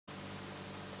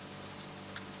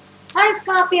Hi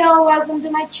Scorpio, welcome to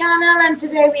my channel, and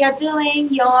today we are doing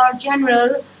your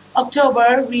general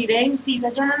October readings. These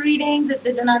are general readings. If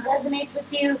they do not resonate with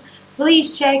you,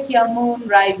 please check your moon,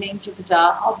 rising,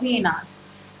 Jupiter or Venus.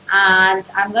 And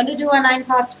I'm going to do a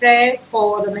 9-part spread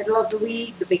for the middle of the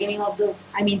week, the beginning of the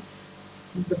month,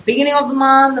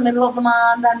 the middle of the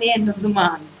month and the end of the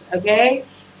month. Okay?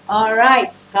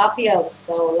 Alright, Scorpio.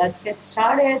 So let's get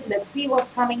started. Let's see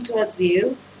what's coming towards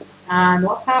you and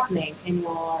what's happening in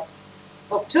your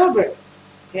October.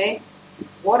 Okay,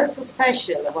 what is so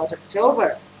special about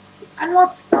October and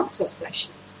what's not so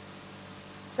special?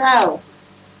 So,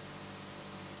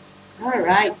 all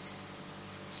right.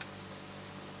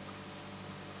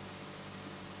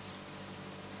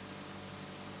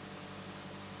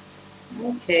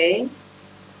 Okay,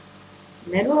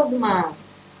 middle of the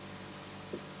month.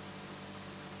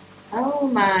 Oh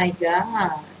my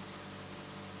God.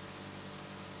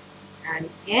 And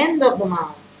end of the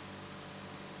month.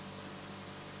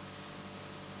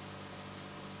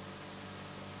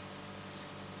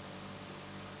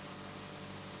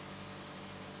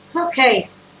 Okay,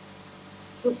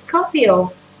 so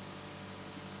Scorpio,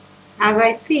 as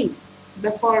I see,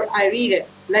 before I read it,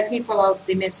 let me pull out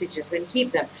the messages and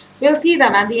keep them. We'll see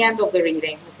them at the end of the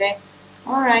reading, okay?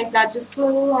 Alright, that just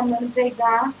flew. I'm going to take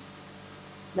that.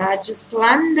 That just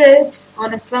landed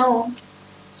on its own.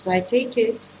 So I take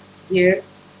it here.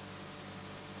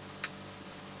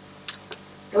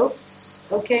 Oops,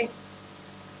 okay.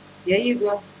 Here you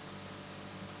go.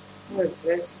 What is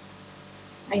this?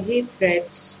 I hate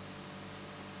threads.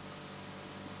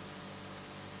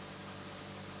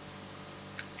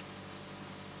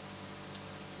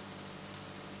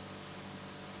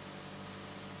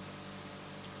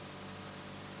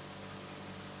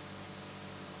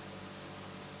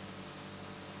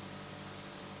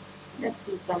 Let's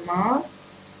see some more.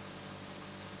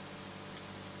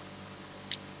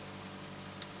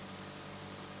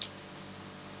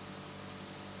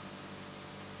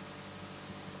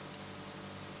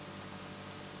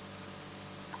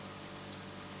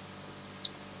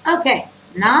 Okay,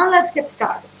 now let's get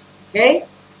started. Okay,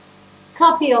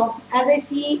 Scorpio, as I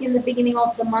see in the beginning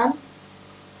of the month,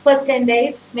 first 10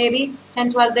 days, maybe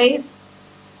 10-12 days,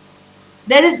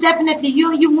 there is definitely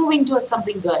you moving towards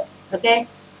something good. Okay,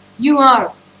 you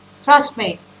are, trust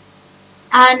me,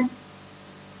 and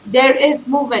there is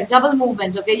movement, double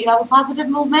movement. Okay, you have a positive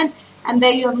movement and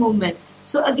there you have movement.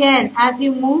 So again, as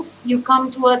you move, you come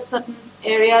towards certain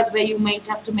areas where you might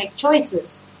have to make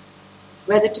choices,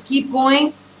 whether to keep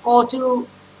going or to,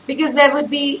 because there would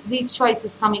be these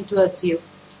choices coming towards you.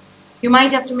 You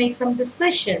might have to make some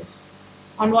decisions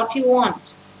on what you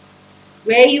want,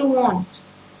 where you want.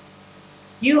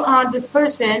 You are this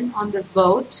person on this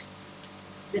boat.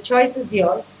 The choice is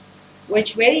yours,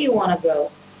 which way you want to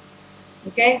go.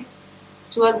 Okay?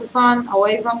 Towards the sun,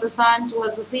 away from the sun,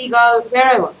 towards the seagull,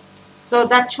 wherever. So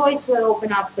that choice will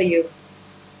open up for you.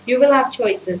 You will have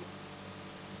choices.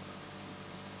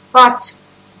 But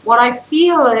what I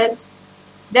feel is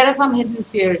there are some hidden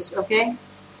fears, okay?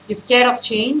 You're scared of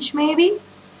change, maybe?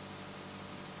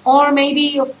 Or maybe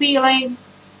you're feeling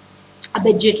a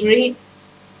bit jittery.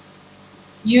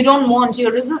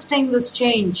 You're resisting this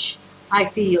change, I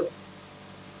feel.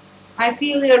 I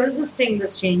feel you're resisting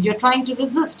this change. You're trying to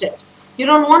resist it. You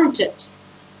don't want it.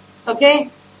 Okay?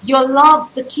 Your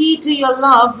love, the key to your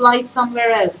love lies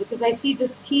somewhere else. Because I see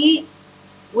this key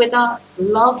with a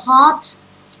love heart.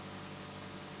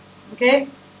 Okay?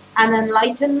 And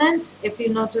enlightenment, if you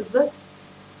notice this.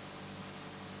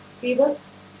 See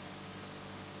this?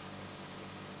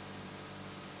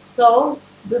 So,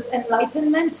 this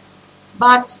enlightenment,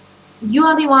 but you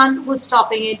are the one who's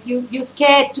stopping it. You're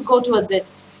scared to go towards it.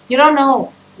 You don't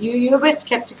know. You're a bit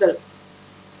skeptical.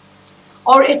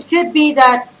 Or it could be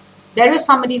that there is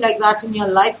somebody like that in your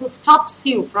life who stops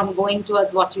you from going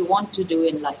towards what you want to do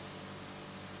in life.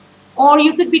 Or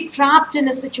you could be trapped in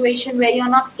a situation where you're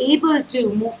not able to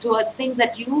move towards things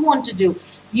that you want to do,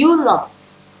 you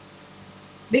love.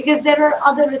 Because there are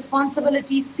other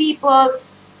responsibilities, people,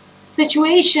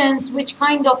 situations which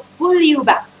kind of pull you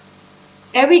back.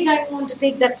 Every time you want to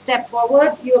take that step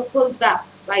forward, you are pulled back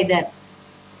by them.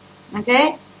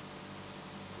 Okay?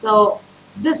 So,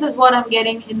 this is what I'm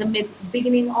getting in the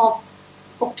beginning of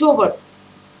October.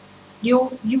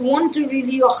 You want to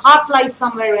really, your heart lies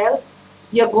somewhere else.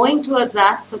 You're going towards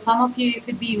that. For some of you, you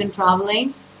could be even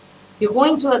traveling. You're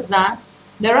going towards that.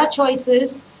 There are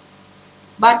choices,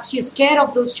 but you're scared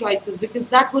of those choices because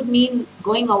that would mean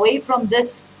going away from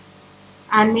this.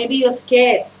 And maybe you're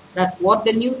scared that what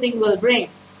the new thing will bring.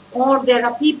 Or there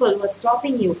are people who are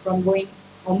stopping you from going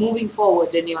or moving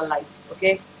forward in your life.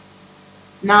 Okay?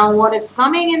 Now what is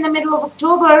coming in the middle of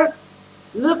October?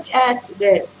 Look at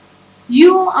this.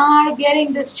 You are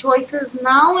getting these choices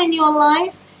now in your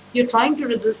life. You're trying to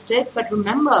resist it, but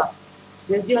remember,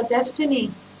 this is your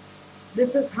destiny.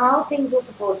 This is how things were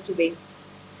supposed to be.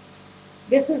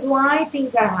 This is why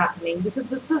things are happening, because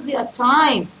this is your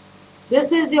time.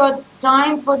 This is your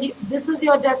time this is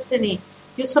your destiny.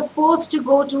 You're supposed to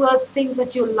go towards things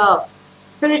that you love.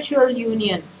 Spiritual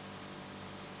union.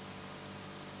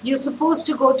 You're supposed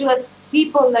to go towards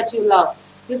people that you love.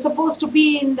 You're supposed to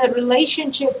be in the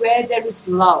relationship where there is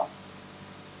love.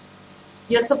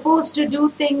 You're supposed to do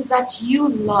things that you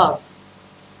love.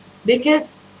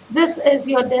 Because this is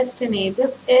your destiny.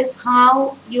 This is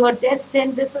how you are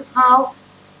destined. This is how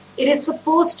it is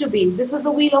supposed to be. This is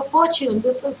the wheel of fortune.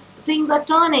 Things are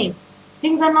turning.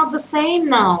 Things are not the same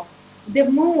now. They've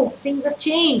moved. Things have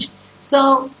changed.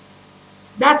 So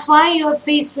that's why you're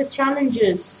faced with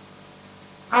challenges.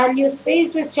 And you're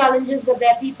faced with challenges, but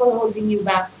there are people holding you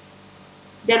back.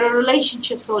 There are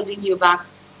relationships holding you back.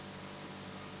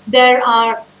 There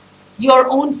are your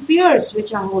own fears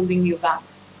which are holding you back.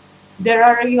 There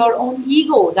are your own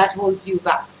ego that holds you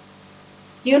back.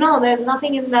 You know, there's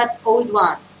nothing in that old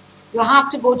one. You have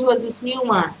to go towards this new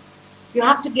one. You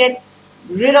have to get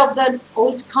rid of the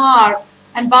old car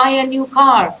and buy a new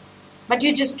car. But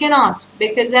you just cannot,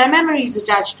 because there are memories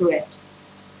attached to it.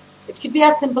 It could be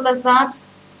as simple as that,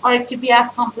 or it could be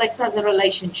as complex as a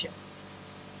relationship.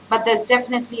 But there's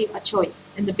definitely a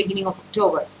choice in the beginning of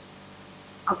October.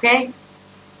 Okay?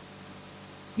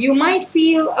 You might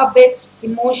feel a bit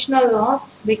emotional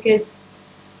loss because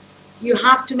you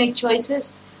have to make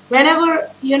choices. Whenever,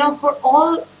 for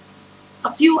all,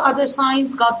 a few other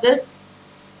signs got this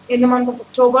in the month of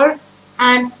October,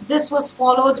 and this was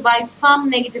followed by some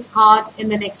negative card in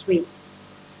the next week.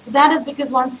 So that is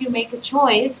because once you make a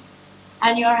choice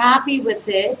and you're happy with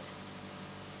it,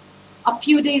 a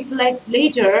few days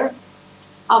later,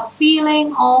 a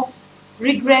feeling of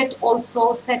regret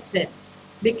also sets in.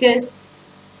 Because,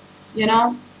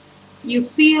 you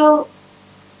feel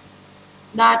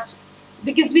that,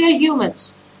 because we are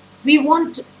humans, we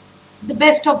want the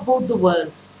best of both the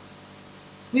worlds.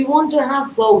 We want to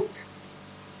have both.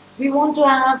 We want to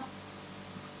have,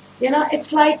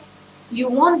 it's like you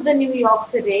want the New York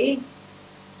City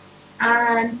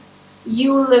and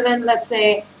you live in, let's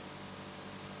say,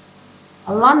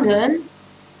 London.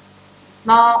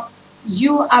 Now,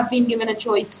 you have been given a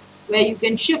choice where you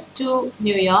can shift to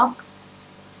New York.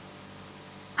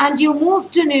 And you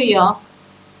move to New York.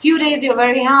 Few days you're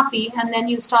very happy, and then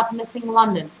you start missing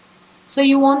London. So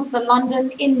you want the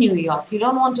London in New York. You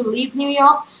don't want to leave New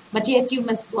York, but yet you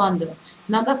miss London.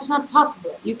 Now that's not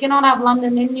possible. You cannot have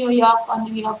London in New York or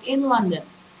New York in London.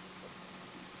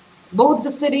 Both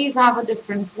the cities have a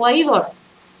different flavor.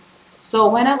 So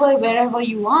wherever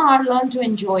you are, learn to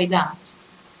enjoy that.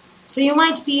 So you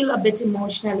might feel a bit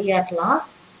emotionally at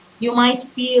loss. You might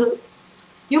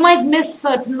miss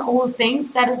certain old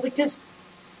things. That is because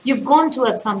you've gone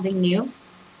towards something new.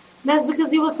 That's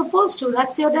because you were supposed to.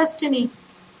 That's your destiny.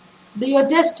 Your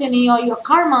destiny or your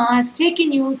karma has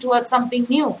taken you towards something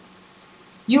new.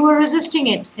 You were resisting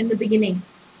it in the beginning.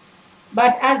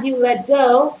 But as you let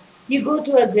go, you go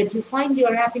towards it. You find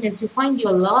your happiness. You find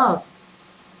your love.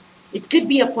 It could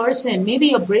be a person. Maybe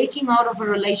you're breaking out of a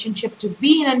relationship to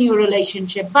be in a new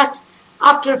relationship. But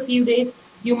after a few days,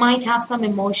 you might have some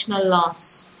emotional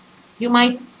loss. You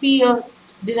might feel,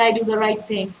 did I do the right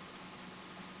thing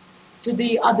to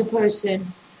the other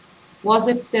person? Was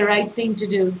it the right thing to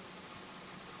do?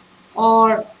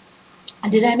 Or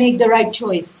did I make the right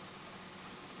choice?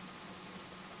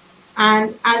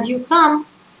 And as you come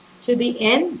to the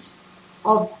end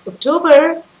of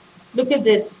October, look at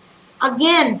this.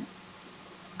 Again,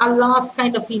 a loss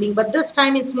kind of feeling, but this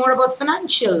time it's more about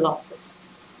financial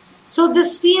losses. So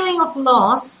this feeling of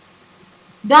loss,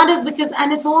 that is because,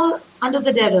 and it's all under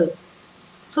the devil.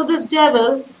 So this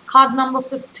devil, card number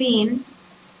 15,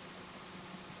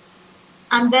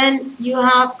 and then you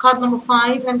have card number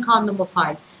 5 and card number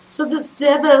 5. So this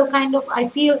devil kind of, I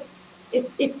feel,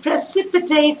 it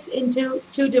precipitates into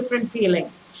two different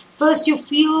feelings. First, you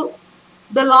feel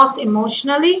the loss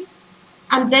emotionally,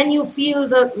 and then you feel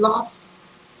the loss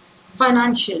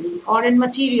financially or in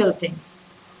material things.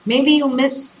 Maybe you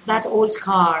miss that old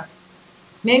car.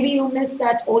 Maybe you miss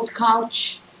that old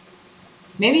couch.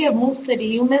 Maybe you've moved city.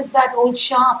 You miss that old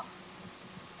shop.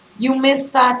 You miss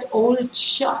that old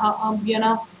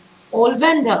old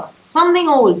vendor. Something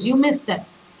old. You miss them.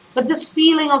 But this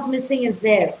feeling of missing is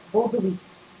there both the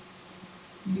weeks.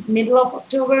 Middle of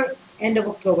October, end of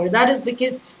October. That is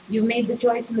because you've made the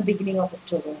choice in the beginning of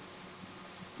October.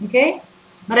 Okay?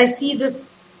 But I see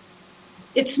this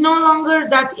It's no longer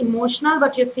that emotional,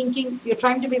 but you're thinking, you're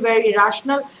trying to be very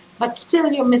rational, but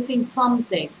still you're missing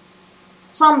something.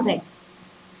 Something.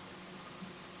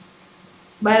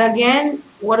 But again,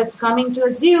 what is coming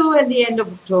towards you at the end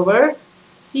of October,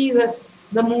 see this,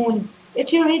 the moon.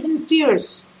 It's your hidden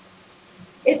fears.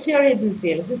 It's your hidden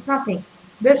fears. It's nothing.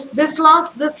 This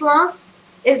loss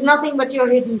is nothing but your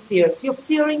hidden fears. You're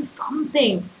fearing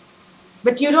something,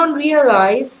 but you don't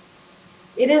realize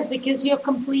it is because you're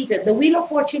completed. The Wheel of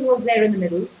Fortune was there in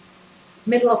the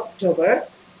middle of October.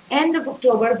 End of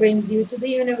October brings you to the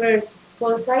universe,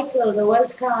 full cycle, the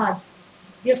Wealth card.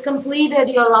 You've completed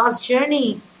your last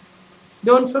journey.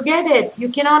 Don't forget it. You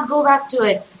cannot go back to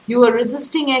it. You were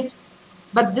resisting it,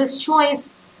 but this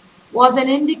choice was an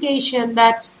indication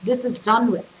that this is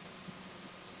done with.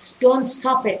 Don't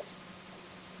stop it.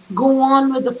 Go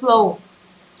on with the flow.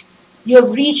 You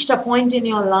have reached a point in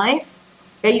your life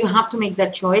where you have to make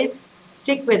that choice.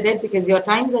 Stick with it because your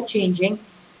times are changing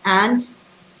and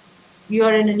you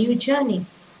are in a new journey.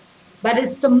 But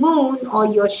it's the moon or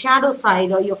your shadow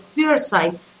side or your fear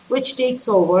side which takes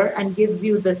over and gives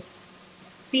you this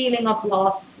feeling of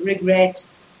loss, regret.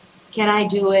 Can I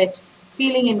do it?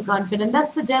 Feeling inconfident.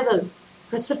 That's the devil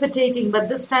precipitating, but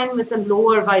this time with a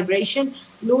lower vibration,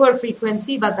 lower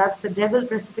frequency, but that's the devil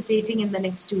precipitating in the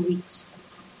next 2 weeks.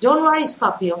 Don't worry,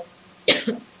 Scorpio.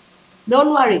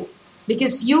 Don't worry,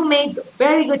 because you made a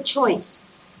very good choice.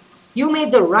 You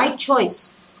made the right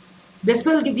choice. This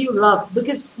will give you love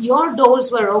because your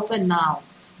doors were open now.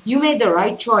 You made the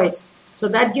right choice. So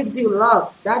that gives you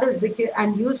love. That is because,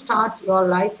 and you start your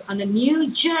life on a new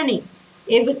journey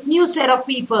with new set of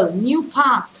people, new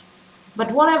path.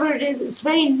 But whatever it is, it's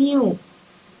very new.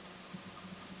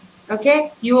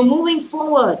 Okay? You are moving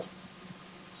forward.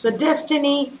 So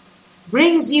destiny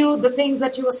brings you the things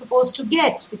that you were supposed to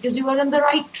get because you were on the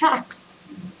right track.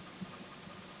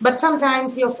 But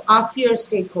sometimes our fears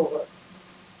take over.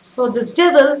 So this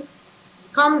devil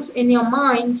comes in your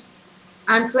mind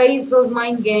and plays those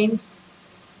mind games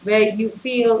where you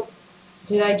feel,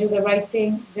 did I do the right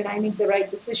thing? Did I make the right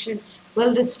decision?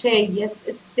 Will this stay? Yes,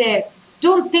 it's there.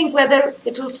 Don't think whether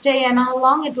it will stay and how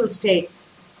long it will stay.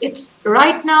 It's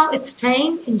right now, it's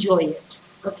staying. Enjoy it.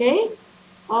 Okay?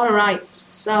 All right.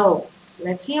 So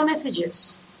let's see your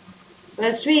messages.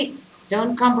 First week,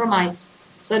 don't compromise.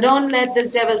 So don't let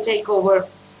this devil take over.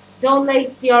 Don't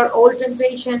let your old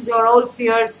temptations, your old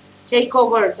fears take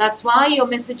over. That's why your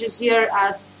message is here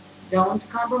as don't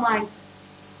compromise.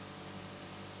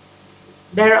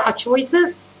 There are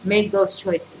choices, make those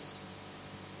choices.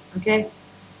 Okay?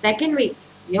 Second week,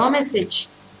 your message.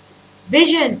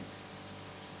 Vision.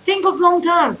 Think of long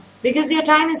term because your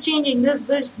time is changing.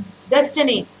 This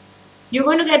destiny. You're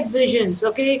going to get visions,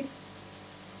 okay?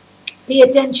 Pay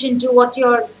attention to what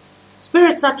your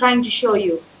spirits are trying to show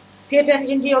you. Pay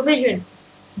attention to your vision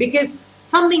because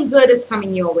something good is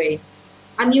coming your way.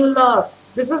 A new love.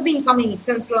 This has been coming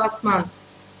since last month.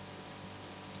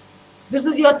 This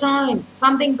is your time.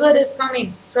 Something good is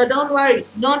coming. So don't worry.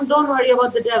 Don't worry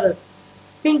about the devil.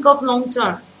 Think of long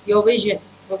term, your vision.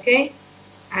 Okay?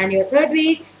 And your third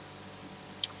week,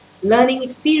 learning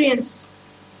experience.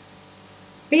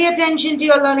 Pay attention to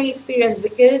your learning experience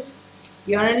because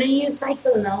you're in a new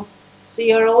cycle now. So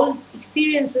your old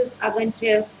experiences are going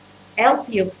to help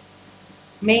you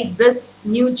make this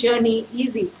new journey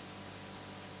easy.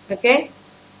 Okay?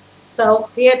 So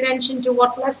pay attention to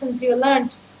what lessons you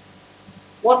learned,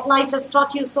 what life has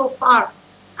taught you so far,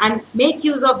 and make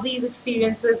use of these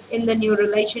experiences in the new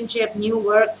relationship, new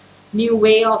work, new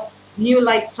way of, new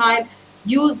lifestyle.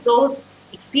 Use those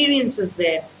experiences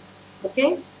there.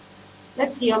 Okay?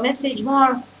 Let's see your message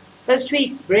more. First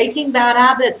week, breaking bad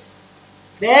habits.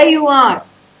 There you are.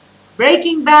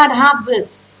 Breaking bad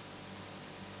habits.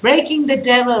 Breaking the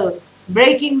devil.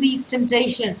 Breaking these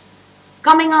temptations.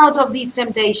 Coming out of these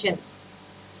temptations.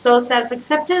 So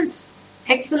self-acceptance,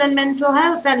 excellent mental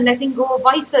health, and letting go of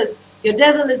vices. Your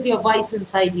devil is your vice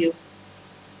inside you.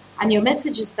 And your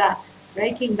message is that.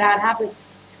 Breaking bad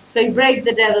habits. So you break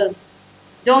the devil.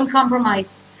 Don't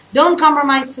compromise. Don't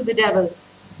compromise to the devil.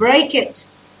 Break it.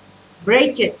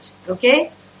 Break it.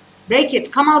 Okay? Break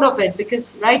it. Come out of it.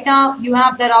 Because right now you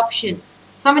have that option.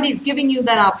 Somebody's giving you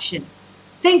that option.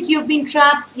 Think you've been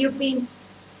trapped. You've been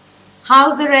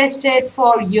house arrested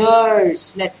for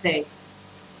years, let's say.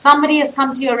 Somebody has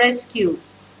come to your rescue.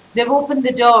 They've opened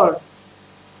the door.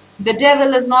 The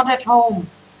devil is not at home.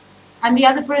 And the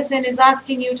other person is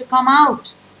asking you to come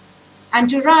out and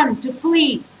to run, to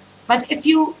flee. But if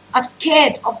you are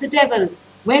scared of the devil,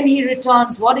 when he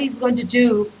returns, what he's going to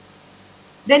do,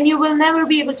 then you will never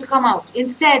be able to come out.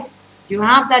 Instead, you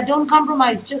have that, don't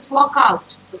compromise, just walk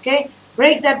out. Okay?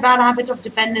 Break that bad habit of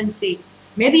dependency.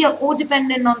 Maybe you're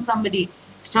codependent on somebody.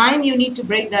 It's time you need to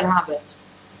break that habit.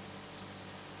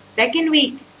 Second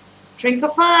week,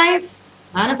 Trinker 5,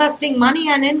 manifesting money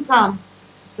and income.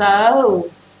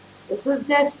 So, this is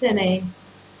destiny.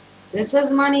 This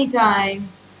is money time.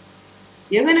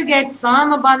 You're going to get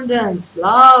some abundance,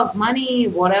 love, money,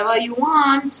 whatever you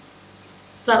want.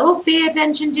 So, pay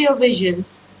attention to your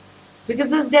visions.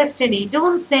 Because it's destiny.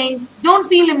 Don't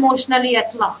feel emotionally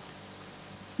at loss.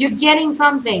 You're getting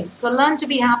something. So learn to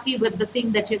be happy with the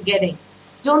thing that you're getting.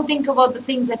 Don't think about the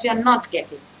things that you're not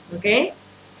getting. Okay?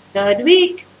 Third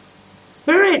week,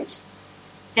 spirit.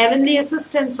 Heavenly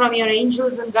assistance from your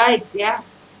angels and guides. Yeah?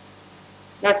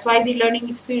 That's why the learning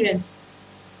experience.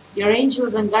 Your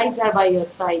angels and guides are by your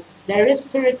side. There is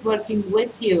spirit working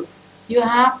with you. You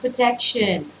have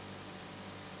protection.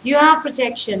 You have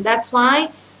protection. That's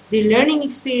why the learning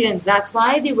experience, that's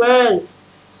why the world.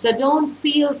 So don't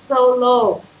feel so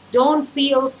low. Don't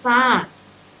feel sad.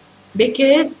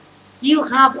 Because you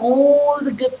have all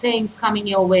the good things coming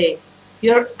your way.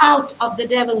 You're out of the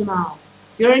devil now.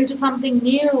 You're into something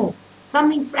new.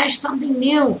 Something fresh, something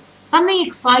new. Something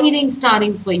exciting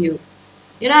starting for you.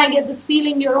 I get this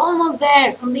feeling you're almost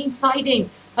there. Something exciting.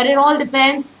 But it all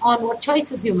depends on what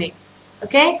choices you make.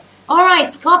 Okay?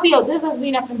 Alright, Scorpio, this has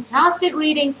been a fantastic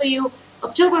reading for you.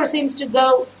 October seems to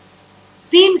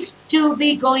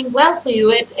be going well for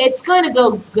you. It's going to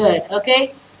go good,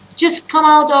 okay? Just come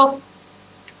out of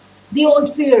the old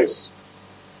fears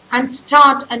and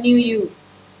start a new you.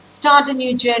 Start a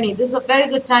new journey. This is a very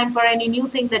good time for any new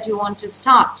thing that you want to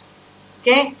start,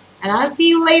 okay? And I'll see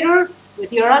you later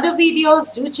with your other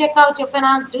videos. Do check out your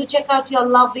finance. Do check out your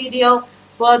love video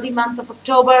for the month of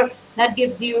October. That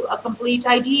gives you a complete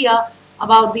idea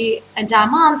about the entire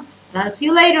month. And I'll see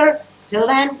you later. Till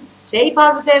then, stay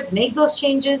positive, make those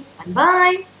changes, and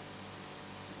bye.